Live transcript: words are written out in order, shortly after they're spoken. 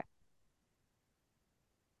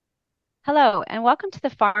Hello, and welcome to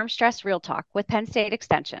the Farm Stress Real Talk with Penn State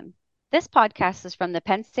Extension. This podcast is from the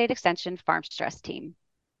Penn State Extension Farm Stress team.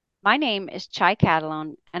 My name is Chai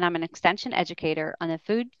Catalone, and I'm an Extension educator on the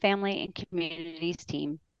Food, Family, and Communities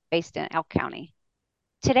team based in Elk County.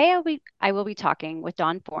 Today, I will be talking with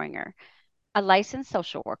Dawn Foringer, a licensed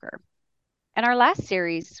social worker. In our last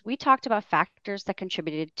series, we talked about factors that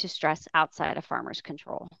contributed to stress outside of farmers'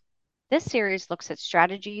 control. This series looks at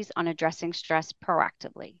strategies on addressing stress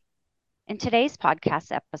proactively. In today's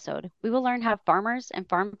podcast episode, we will learn how farmers and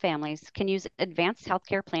farm families can use advanced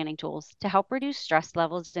healthcare planning tools to help reduce stress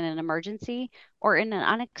levels in an emergency or in an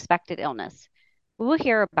unexpected illness. We will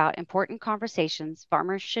hear about important conversations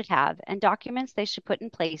farmers should have and documents they should put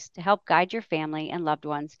in place to help guide your family and loved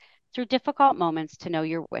ones through difficult moments to know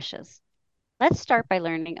your wishes. Let's start by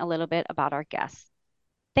learning a little bit about our guests.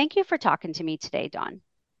 Thank you for talking to me today, Dawn.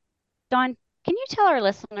 Dawn, can you tell our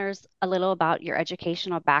listeners a little about your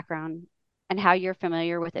educational background and how you're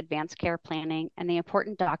familiar with advanced care planning and the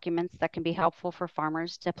important documents that can be helpful for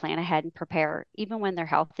farmers to plan ahead and prepare even when they're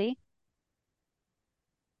healthy?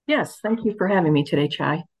 Yes, thank you for having me today,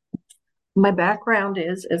 Chai. My background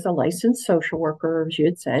is as a licensed social worker, as you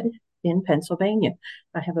had said, in Pennsylvania.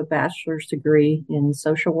 I have a bachelor's degree in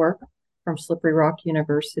social work from Slippery Rock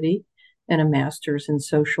University and a master's in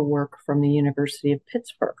social work from the University of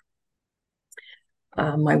Pittsburgh.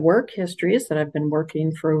 My work history is that I've been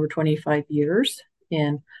working for over 25 years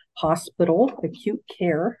in hospital, acute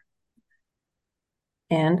care,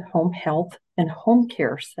 and home health and home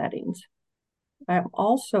care settings. I'm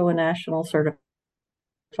also a national certified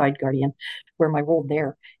guardian, where my role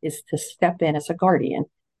there is to step in as a guardian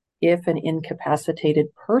if an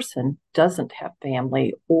incapacitated person doesn't have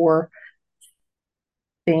family or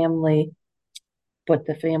family, but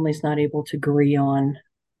the family's not able to agree on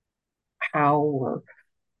how or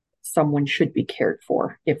someone should be cared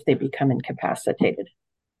for if they become incapacitated.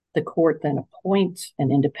 The court then appoints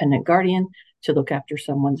an independent guardian to look after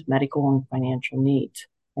someone's medical and financial needs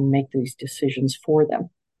and make these decisions for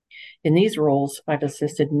them. In these roles, I've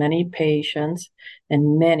assisted many patients,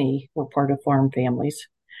 and many were part of farm families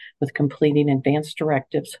with completing advanced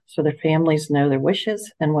directives so their families know their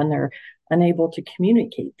wishes. And when they're unable to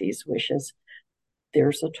communicate these wishes,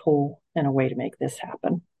 there's a tool and a way to make this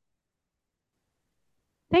happen.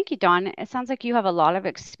 Thank you, Dawn. It sounds like you have a lot of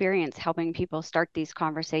experience helping people start these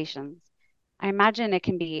conversations. I imagine it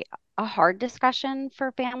can be a hard discussion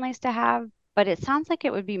for families to have, but it sounds like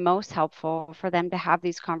it would be most helpful for them to have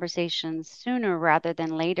these conversations sooner rather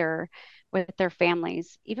than later with their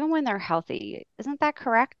families, even when they're healthy. Isn't that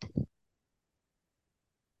correct?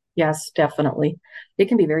 Yes, definitely. It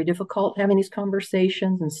can be very difficult having these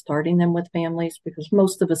conversations and starting them with families because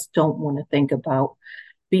most of us don't want to think about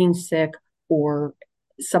being sick or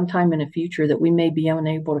sometime in the future that we may be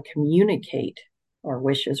unable to communicate our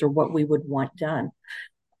wishes or what we would want done.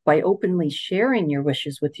 By openly sharing your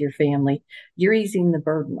wishes with your family, you're easing the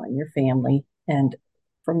burden on your family and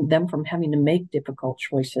from having to make difficult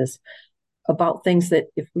choices about things that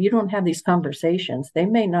if we don't have these conversations, they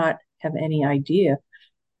may not have any idea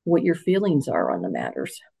what your feelings are on the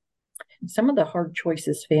matters. Some of the hard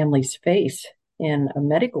choices families face in a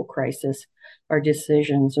medical crisis are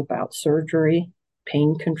decisions about surgery,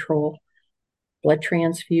 pain control, blood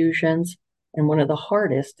transfusions, and one of the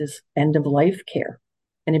hardest is end of life care.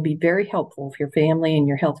 And it'd be very helpful if your family and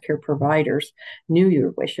your healthcare providers knew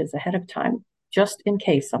your wishes ahead of time, just in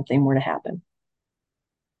case something were to happen.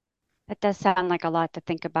 That does sound like a lot to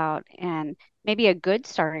think about. And maybe a good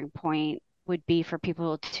starting point would be for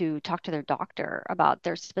people to talk to their doctor about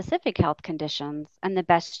their specific health conditions and the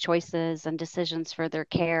best choices and decisions for their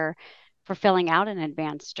care for filling out an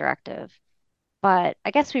advance directive. But I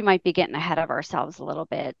guess we might be getting ahead of ourselves a little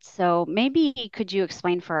bit. So maybe could you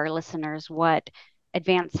explain for our listeners what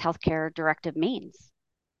advanced healthcare directive means?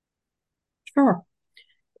 Sure.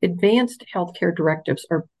 Advanced healthcare directives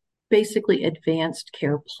are basically advanced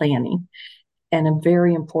care planning and a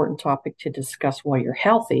very important topic to discuss while you're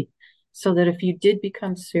healthy, so that if you did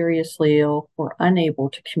become seriously ill or unable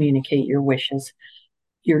to communicate your wishes,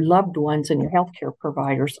 your loved ones and your healthcare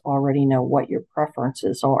providers already know what your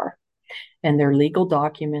preferences are. And they're legal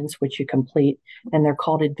documents which you complete, and they're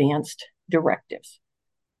called advanced directives,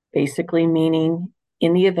 basically meaning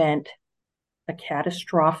in the event a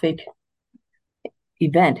catastrophic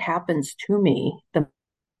event happens to me, the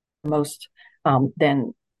most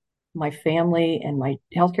then my family and my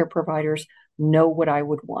healthcare providers know what I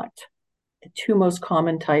would want. The two most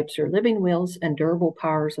common types are living wills and durable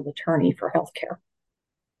powers of attorney for healthcare.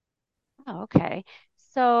 Oh, okay.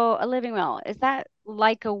 So, a living will, is that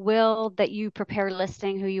like a will that you prepare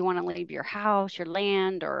listing who you want to leave your house, your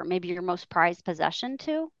land, or maybe your most prized possession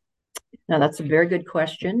to? Now, that's a very good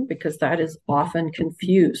question because that is often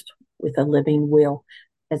confused with a living will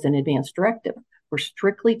as an advance directive. We're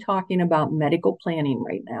strictly talking about medical planning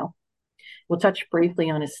right now. We'll touch briefly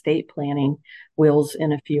on estate planning wills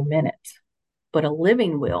in a few minutes. But a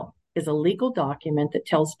living will is a legal document that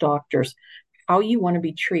tells doctors how you want to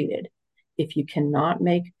be treated if you cannot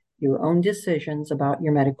make your own decisions about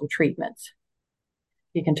your medical treatments.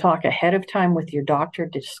 You can talk ahead of time with your doctor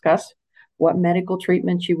to discuss what medical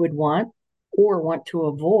treatments you would want or want to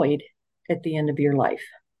avoid at the end of your life.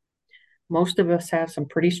 Most of us have some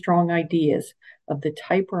pretty strong ideas of the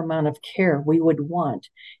type or amount of care we would want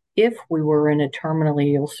if we were in a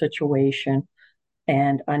terminally ill situation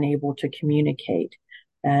and unable to communicate.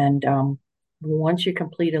 And once you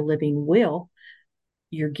complete a living will,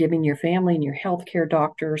 you're giving your family and your healthcare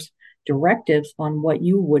doctors directives on what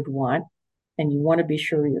you would want. And you want to be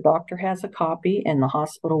sure your doctor has a copy and the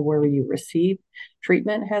hospital where you receive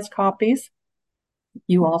treatment has copies.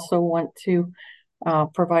 You also want to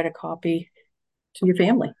provide a copy to your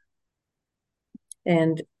family.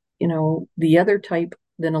 And, the other type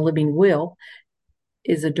than a living will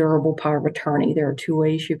is a durable power of attorney. There are two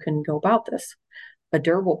ways you can go about this. A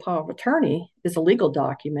durable power of attorney is a legal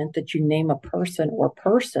document that you name a person or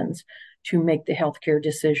persons to make the healthcare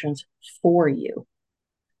decisions for you.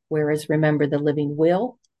 Whereas remember, the living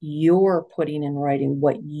will, you're putting in writing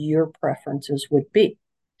what your preferences would be.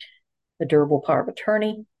 The durable power of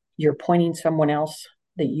attorney, you're appointing someone else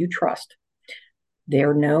that you trust.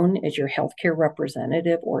 They're known as your healthcare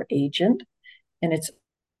representative or agent, and it's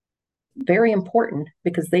very important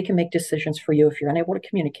because they can make decisions for you if you're unable to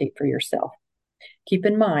communicate for yourself. Keep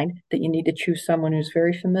in mind that you need to choose someone who's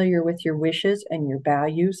very familiar with your wishes and your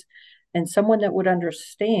values, and someone that would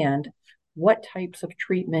understand what types of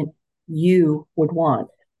treatment you would want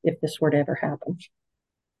if this were to ever happen.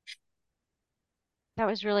 That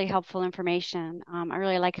was really helpful information. I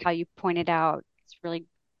really like how you pointed out it's really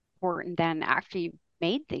important then after you've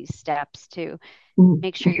made these steps to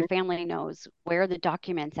make sure your Mm-hmm. family knows where the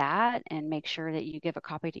document's at and make sure that you give a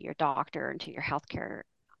copy to your doctor and to your healthcare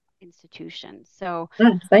institution. So,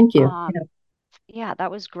 Thank you. um, yeah, that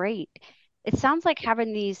was great. It sounds like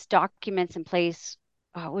having these documents in place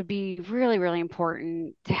would be really, really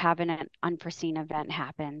important to have in an unforeseen event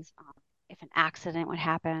happens. If an accident would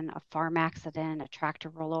happen, a farm accident, a tractor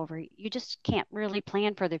rollover, you just can't really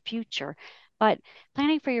plan for the future. But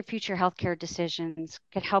planning for your future healthcare decisions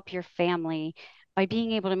could help your family by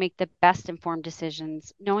being able to make the best informed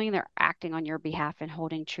decisions, knowing they're acting on your behalf and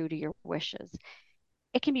holding true to your wishes.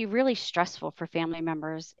 It can be really stressful for family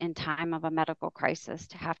members in time of a medical crisis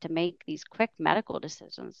to have to make these quick medical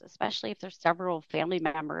decisions, especially if there's several family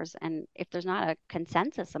members and if there's not a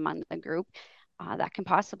consensus among the group. That can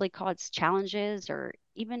possibly cause challenges or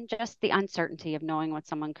even just the uncertainty of knowing what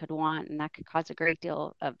someone could want, and that could cause a great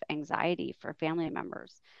deal of anxiety for family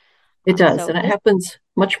members. It does, So and it this happens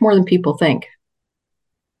much more than people think.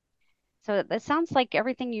 So that sounds like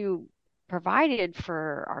everything you provided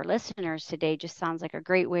for our listeners today just sounds like a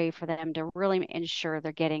great way for them to really ensure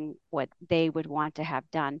they're getting what they would want to have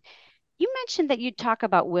done. You mentioned that you talk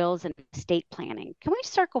about wills and estate planning. Can we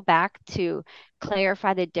circle back to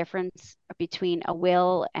clarify the difference between a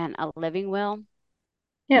will and a living will?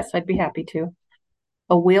 Yes, I'd be happy to.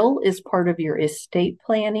 A will is part of your estate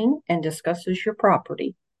planning and discusses your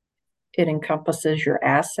property. It encompasses your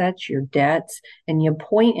assets, your debts, and you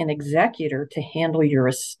appoint an executor to handle your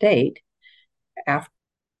estate after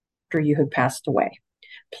you have passed away.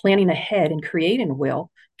 Planning ahead and creating a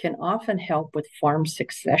will can often help with farm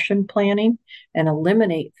succession planning and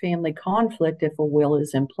eliminate family conflict if a will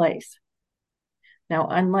is in place. Now,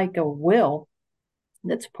 unlike a will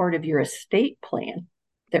that's part of your estate plan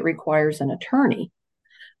that requires an attorney,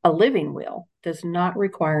 a living will does not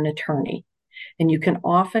require an attorney. And you can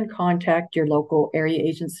often contact your local area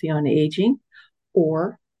agency on aging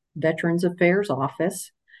or Veterans Affairs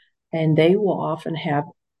office, and they will often have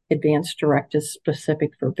advanced directives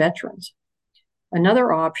specific for veterans.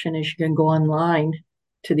 Another option is you can go online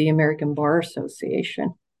to the American Bar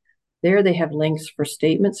Association. There they have links for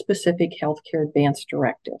statement specific healthcare advance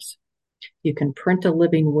directives. You can print a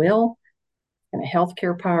living will and a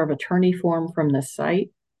healthcare power of attorney form from the site,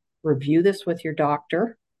 review this with your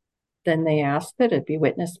doctor. Then they ask that it be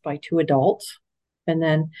witnessed by two adults. And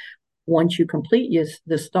then once you complete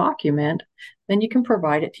this document, then you can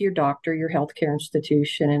provide it to your doctor, your healthcare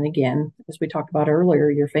institution, and again, as we talked about earlier,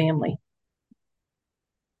 your family.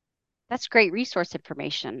 That's great resource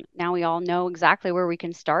information. Now we all know exactly where we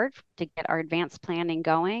can start to get our advanced planning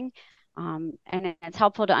going. And it's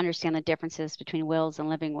helpful to understand the differences between wills and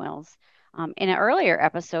living wills. In an earlier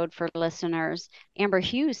episode for listeners, Amber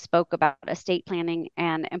Hughes spoke about estate planning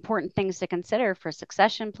and important things to consider for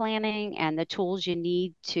succession planning and the tools you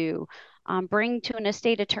need to bring to an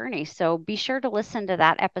estate attorney. So be sure to listen to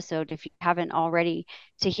that episode if you haven't already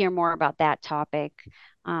to hear more about that topic.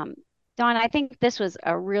 Um, Dawn, I think this was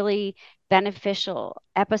a really beneficial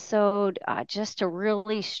episode just to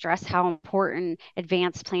really stress how important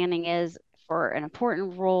advanced planning is for an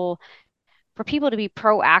important role for people to be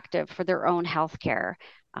proactive for their own health care.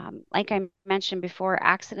 Like I mentioned before,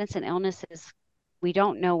 accidents and illnesses, we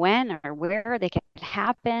don't know when or where they can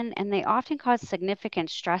happen, and they often cause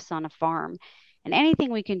significant stress on a farm. And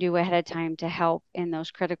anything we can do ahead of time to help in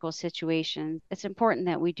those critical situations, it's important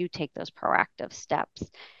that we do take those proactive steps.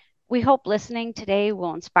 We hope listening today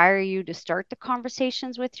will inspire you to start the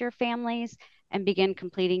conversations with your families and begin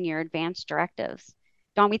completing your advanced directives.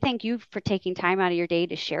 Dawn, we thank you for taking time out of your day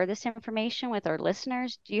to share this information with our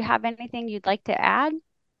listeners. Do you have anything you'd like to add?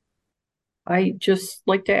 I just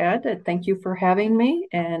like to add that thank you for having me,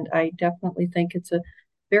 and I definitely think it's a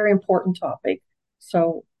very important topic.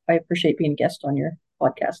 So I appreciate being a guest on your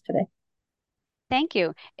podcast today. Thank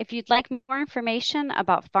you. If you'd like more information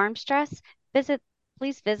about farm stress, visit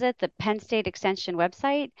please visit the Penn State Extension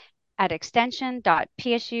website at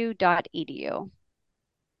extension.psu.edu.